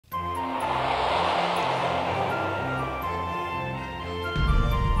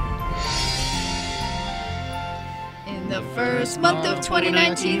the first month of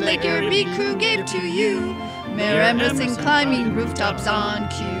 2019, Lake Erie crew gave to you Mayor Emerson climbing rooftops on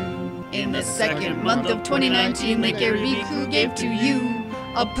cue. In the second month of 2019, Lake Erie crew gave to you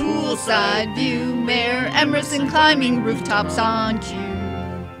a poolside view, Mayor Emerson climbing rooftops on cue.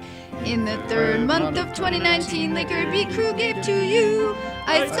 In the third month of 2019, Lake Erie crew gave to you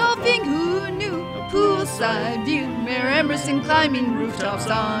ice golfing, who knew? A poolside view, Mayor Emerson climbing rooftops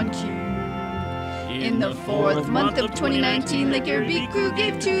on cue. In the fourth month of 2019, Lake Erie crew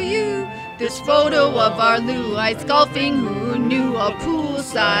gave to you this photo of our Lou, ice golfing, who knew? A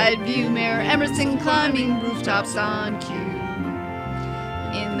poolside view, Mayor Emerson climbing rooftops on cue.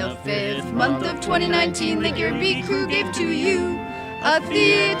 In the fifth month of 2019, Lake Erie crew gave to you a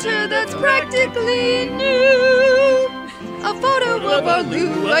theater that's practically new. A photo of our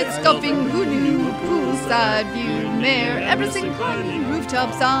Lou, ice golfing, who knew? A poolside view, Mayor Emerson climbing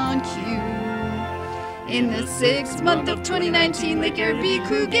rooftops on cue. In the sixth month of 2019, Lake Erie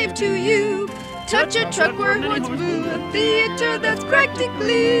crew gave to you touch a truck where horns blew, a theater that's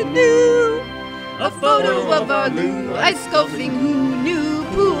practically new. A photo of our Lou, ice golfing, who knew?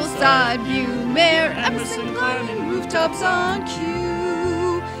 Poolside view, Mayor Emerson climbing rooftops on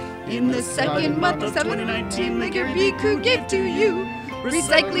cue. In the second month of 2019, Lake Erie crew gave to you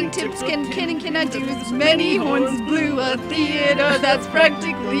recycling tips, can and cannot do, as many horns blew, a theater that's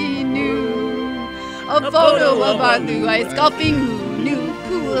practically new. A photo of our Lou, ice golfing, who knew?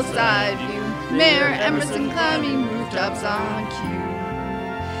 Poolside view, Mayor Emerson climbing rooftops on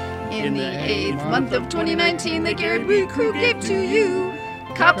cue. In the eighth month of 2019, Lake Erie crew gave to you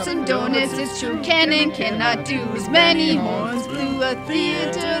cops and donuts, it's true, can and cannot do, as many horns blew, a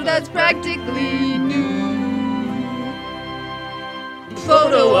theater that's practically new.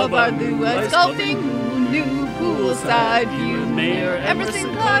 Photo of our Lou, ice golfing, who knew? Poolside view, Mayor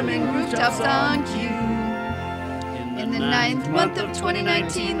Emerson climbing rooftops on cue. In the ninth month of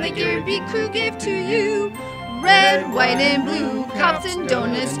 2019, Lake Erie crew gave to you red, white, and blue, cops and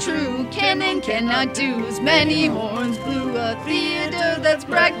donuts, true, can and cannot do, as many horns blew, a theater that's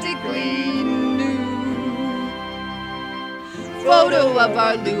practically new. Photo of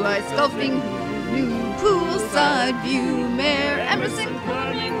our Lou, ice golfing, who knew? Poolside view, Mayor Emerson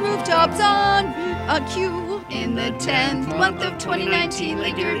climbing rooftops on cue. In the 10th month of 2019,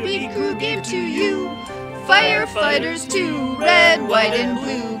 Lake Erie crew gave to you firefighters, too, red, white, and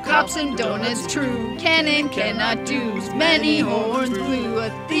blue, cops and donuts, true, can and cannot do, as many horns blew, a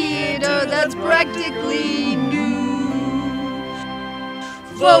theater that's practically new.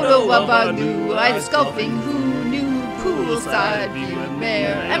 Photo of our Lou, ice golfing, who knew? Poolside view,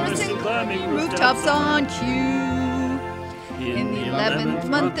 Mayor Emerson climbing rooftops on cue. In the 11th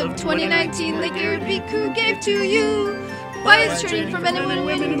month of 2019, Lake Erie crew gave to you bias training for men and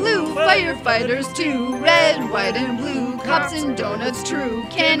women in blue, firefighters too, red, white, and blue, cops and donuts, true,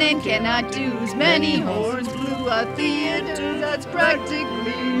 can and cannot do, as many horns blew, a theater that's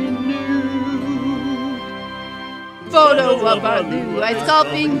practically new. Photo of our Lou, ice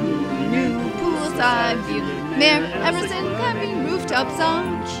golfing, who knew? Poolside view, Mayor Emerson climbing rooftops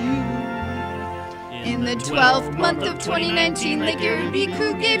on cue. In the 12th month of 2019, Lake Erie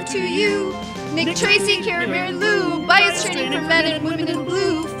crew gave to you Nick, Tracy, Karen, Mary Lou, bias training for men and women in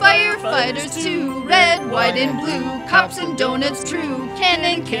blue, firefighters too, red, white, and blue, cops and donuts, true, can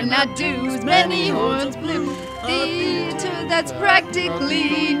and cannot do, as many horns blew, theater that's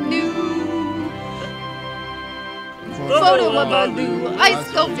practically new. Photo of our Lou, ice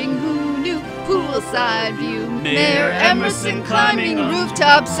golfing, who knew? Poolside view, Mayor Emerson climbing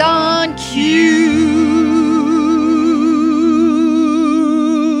rooftops on cue.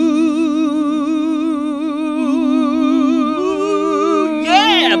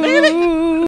 Yeah, baby!